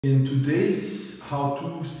In today's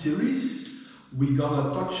how-to series, we're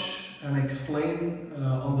gonna touch and explain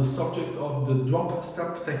on the subject of the drop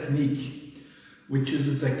step technique, which is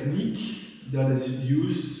a technique that is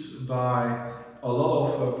used by a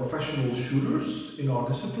lot of professional shooters in our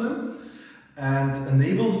discipline and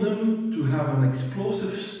enables them to have an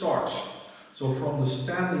explosive start. So from the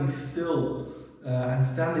standing still and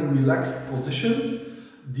standing relaxed position,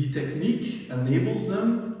 the technique enables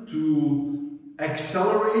them to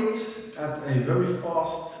accelerate at a very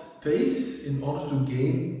fast pace in order to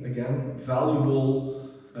gain, again, valuable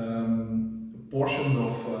portions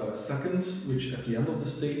of seconds, which at the end of the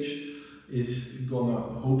stage is gonna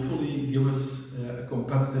hopefully give us a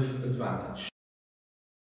competitive advantage.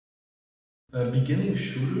 Beginning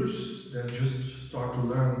shooters that just start to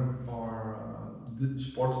learn our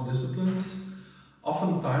sports disciplines,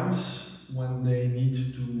 oftentimes when they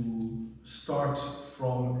need to start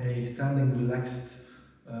from a standing relaxed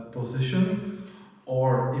position,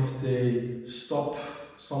 or if they stop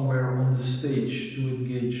somewhere on the stage to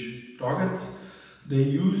engage targets, they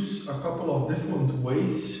use a couple of different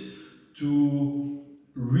ways to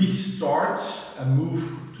restart and move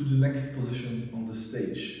to the next position on the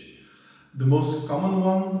stage. The most common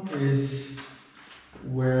one is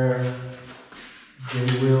where they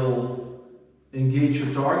will engage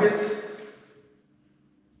a target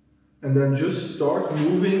and then just start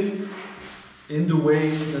moving in the way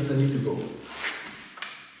that they need to go,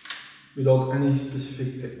 without any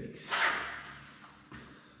specific techniques.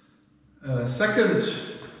 Second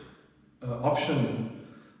option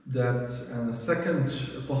and a second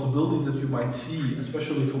possibility that you might see,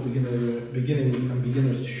 especially for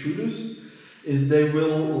beginners shooters, is they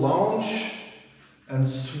will launch and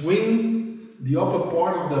swing the upper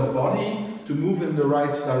part of their body to move in the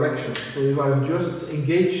right direction. So if I've just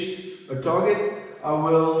engaged a target, I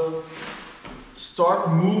will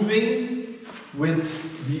start moving with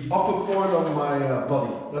the upper part of my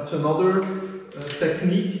body. That's another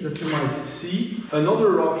technique that you might see.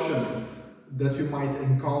 Another option that you might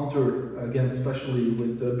encounter, again, especially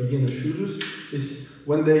with beginner shooters, is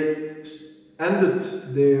when they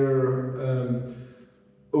ended their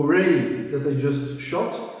array that they just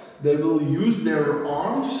shot, they will use their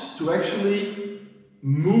arms to actually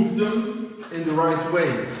move them in the right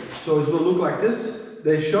way. So it will look like this.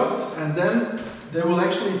 They shot and then they will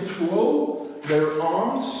actually throw their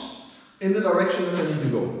arms in the direction that they need to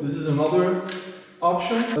go. This is another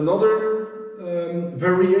option. Another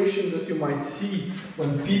variation that you might see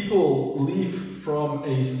when people leave from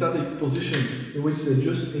a static position in which they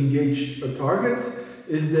just engaged a target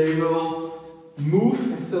is they will move,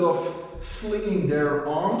 instead of slinging their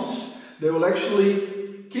arms, they will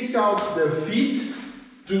actually kick out their feet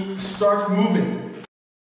to start moving.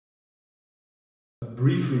 A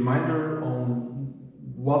brief reminder on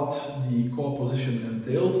what the core position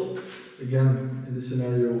entails. Again, in this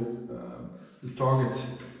scenario, the target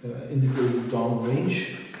indicates the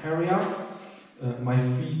downrange area. My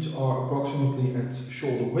feet are approximately at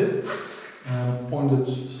shoulder width,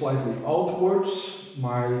 pointed slightly outwards.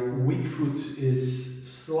 My weak foot is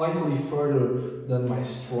slightly further than my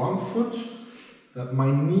strong foot.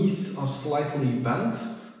 My knees are slightly bent.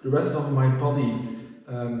 The rest of my body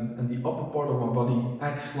and the upper part of my body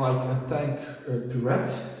acts like a tank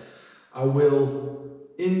turret. I will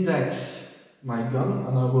index my gun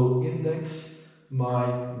and I will index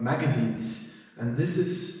my magazines. And this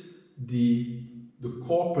is the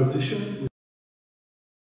core position.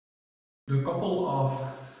 A couple of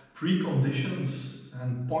preconditions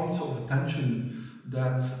and points of attention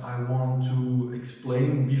that I want to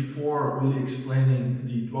explain before really explaining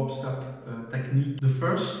the drop step technique. The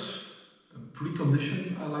first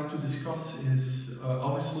precondition I like to discuss is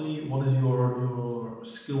obviously what is your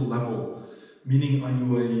skill level, meaning are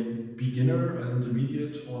you a beginner, an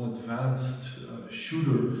intermediate, or an advanced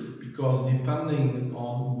shooter, because depending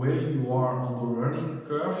on where you are on the learning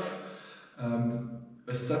curve,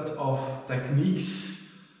 a set of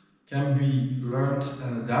techniques can be learned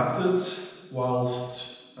and adapted,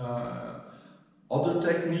 whilst other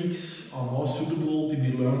techniques are more suitable to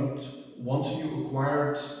be learned once you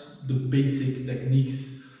acquired the basic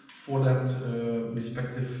techniques for that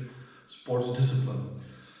respective sports discipline.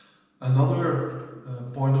 Another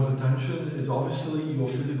point of attention is obviously your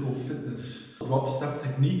physical fitness. Drop step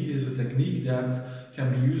technique is a technique that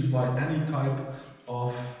can be used by any type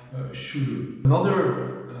of shooter.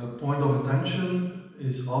 Another point of attention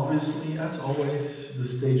is obviously, as always, the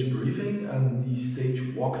stage briefing and the stage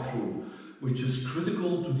walkthrough, which is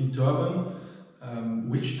critical to determine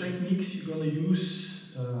which techniques you're going to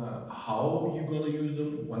use, how you're going to use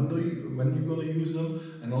them, when you're going to use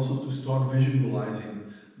them, and also to start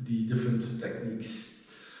visualizing the different techniques.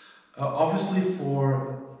 Obviously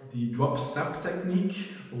for the drop step technique,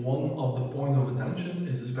 one of the points of attention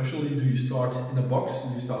is especially, do you start in a box,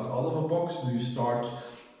 do you start out of a box, do you start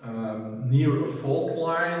near a fault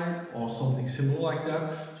line or something similar like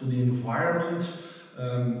that. So the environment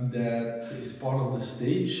that is part of the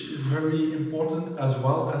stage is very important, as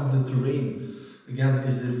well as the terrain. Again,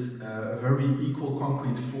 is it a very equal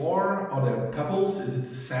concrete floor? Are there pebbles? Is it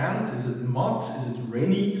sand? Is it mud? Is it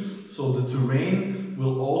rainy? So the terrain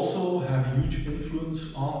will also have a huge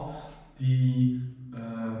influence on the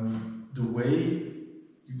way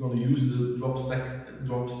you're going to use the drop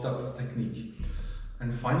step technique.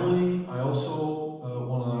 And finally, I also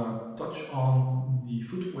want to touch on the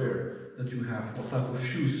footwear that you have, what type of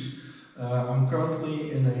shoes. I'm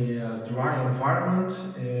currently in a dry environment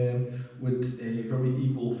with a very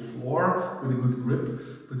equal floor, with a good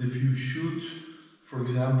grip. But if you shoot, for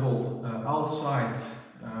example, outside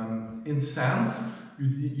in sand,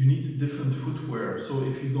 you need different footwear. So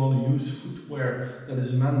if you're going to use footwear that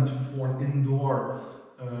is meant for an indoor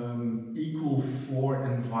equal floor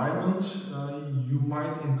environment, you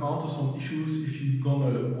might encounter some issues if you're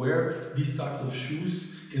gonna wear these types of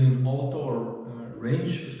shoes in an outdoor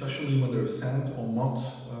range, especially when there's sand or mud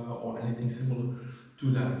or anything similar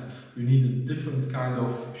to that. You need a different kind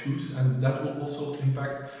of shoes, and that will also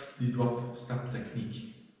impact the drop step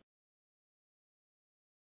technique.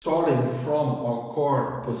 Starting from our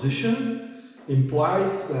core position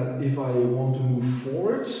implies that if I want to move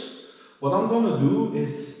forwards, what I'm going to do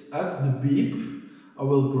is, at the beep, I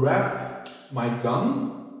will grab my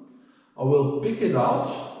gun, I will pick it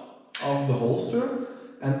out of the holster,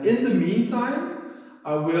 and in the meantime,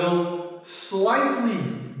 I will slightly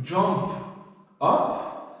jump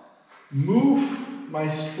up, move my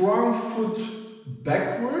strong foot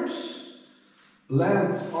backwards,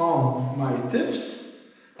 land on my tips,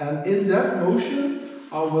 and in that motion,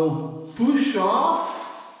 I will push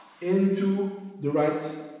off into the right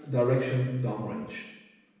direction downrange.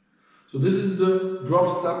 So this is the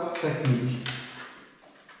drop step technique.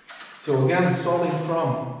 So again, starting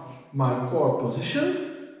from my core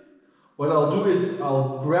position, what I'll do is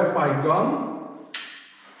I'll grab my gun,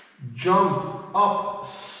 jump up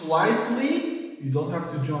slightly, you don't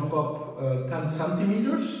have to jump up 10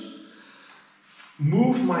 centimeters,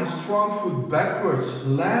 move my strong foot backwards,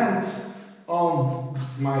 land on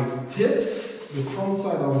my tips, the front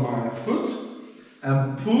side of my foot,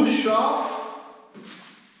 and push off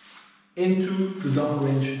into the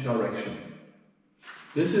downrange direction.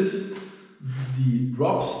 This is the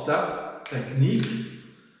drop step technique,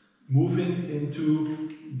 moving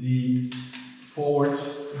into the forward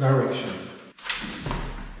direction.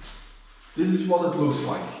 This is what it looks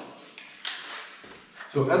like.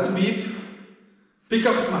 So at the beep, pick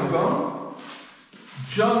up my gun,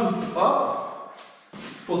 jump up,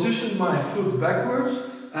 position my foot backwards,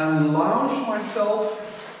 and launch myself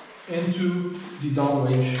into the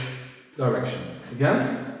downrange direction.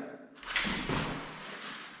 Again.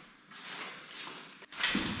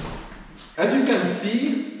 As you can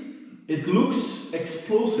see, it looks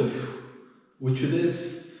explosive, which it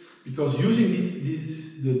is, because using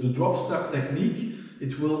the drop step technique,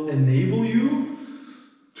 it will enable you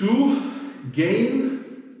to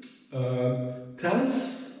gain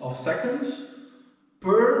tenths of seconds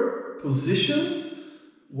per position,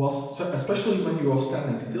 especially when you are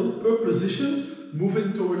standing still, per position,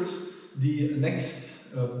 moving towards the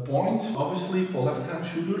next point. Obviously, for left-hand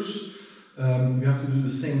shooters, you have to do the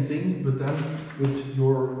same thing, but then with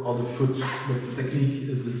your other foot, but the technique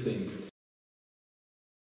is the same.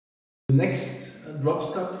 The next drop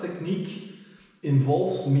step technique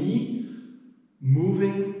involves me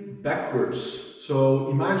moving backwards. So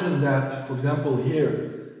imagine that, for example,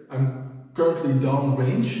 here I'm currently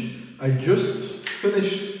downrange. I just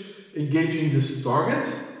finished engaging this target,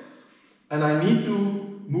 and I need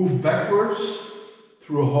to move backwards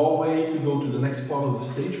through a hallway to go to the next part of the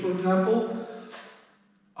stage, for example.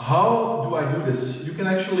 How do I do this? You can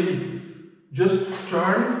actually just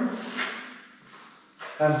turn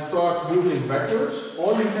and start moving backwards,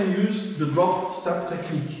 or you can use the drop step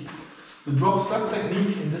technique. The drop step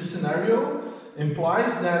technique in this scenario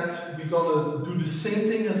implies that we're going to do the same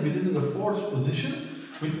thing as we did in the fourth position,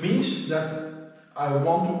 which means that I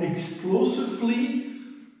want to explosively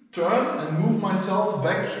turn and move myself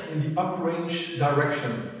back in the uprange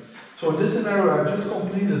direction. So in this scenario, I just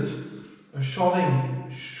completed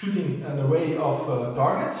shooting an array of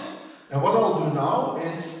targets, and what I'll do now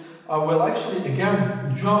is I will actually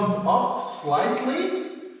again jump up slightly,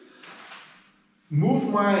 move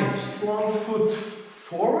my strong foot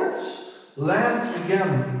forwards, land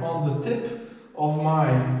again on the tip of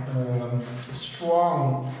my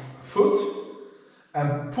strong foot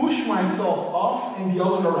and push myself off in the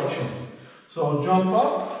other direction. So jump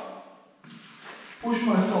up, push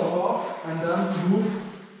myself off, and then move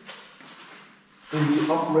in the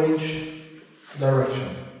uprange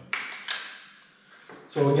direction.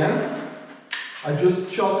 So again, I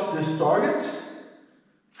just shot this target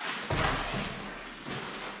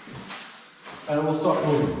and I will start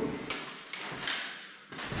moving.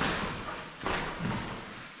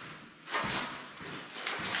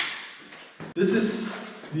 This is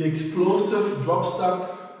the explosive drop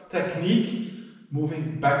step technique,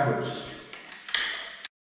 moving backwards.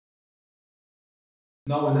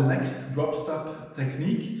 Now in the next drop step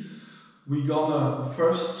technique, we're gonna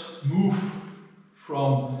first move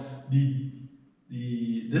from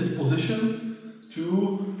this position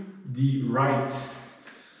to the right.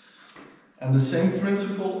 And the same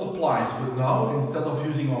principle applies, but now instead of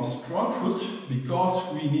using our strong foot,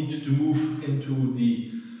 because we need to move into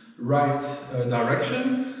the right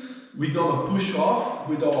direction, we're gonna push off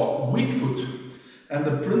with our weak foot. And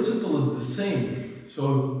the principle is the same.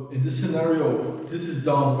 So in this scenario, this is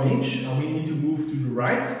downrange and we need to move to the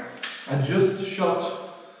right. I just shot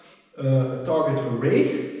a target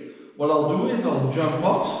array. What I'll do is I'll jump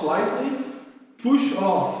up slightly, push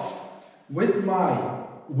off with my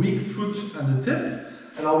weak foot and the tip,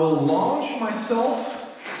 and I will launch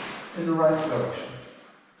myself in the right direction.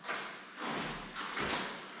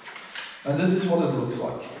 And this is what it looks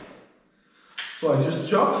like. So I just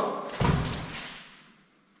shot.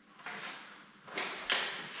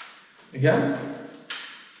 Again,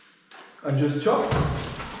 I just shot.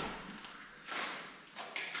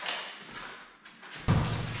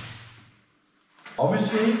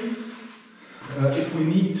 Obviously, if we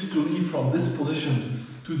need to leave from this position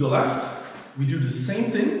to the left, we do the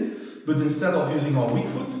same thing, but instead of using our weak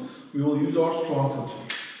foot, we will use our strong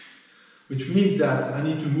foot. Which means that I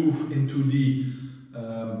need to move into the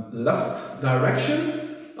left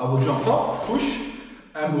direction. I will jump up, push,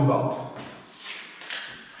 and move out.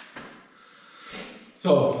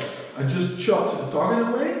 So I just shot the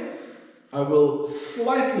target away. I will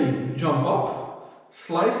slightly jump up,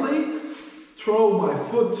 slightly throw my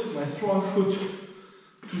foot, my strong foot,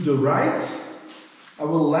 to the right. I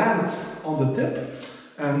will land on the tip,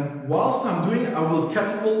 and whilst I'm doing it, I will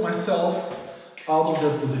catapult myself out of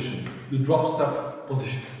that position, the drop step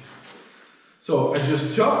position. So I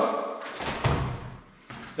just shot.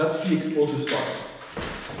 That's the explosive start.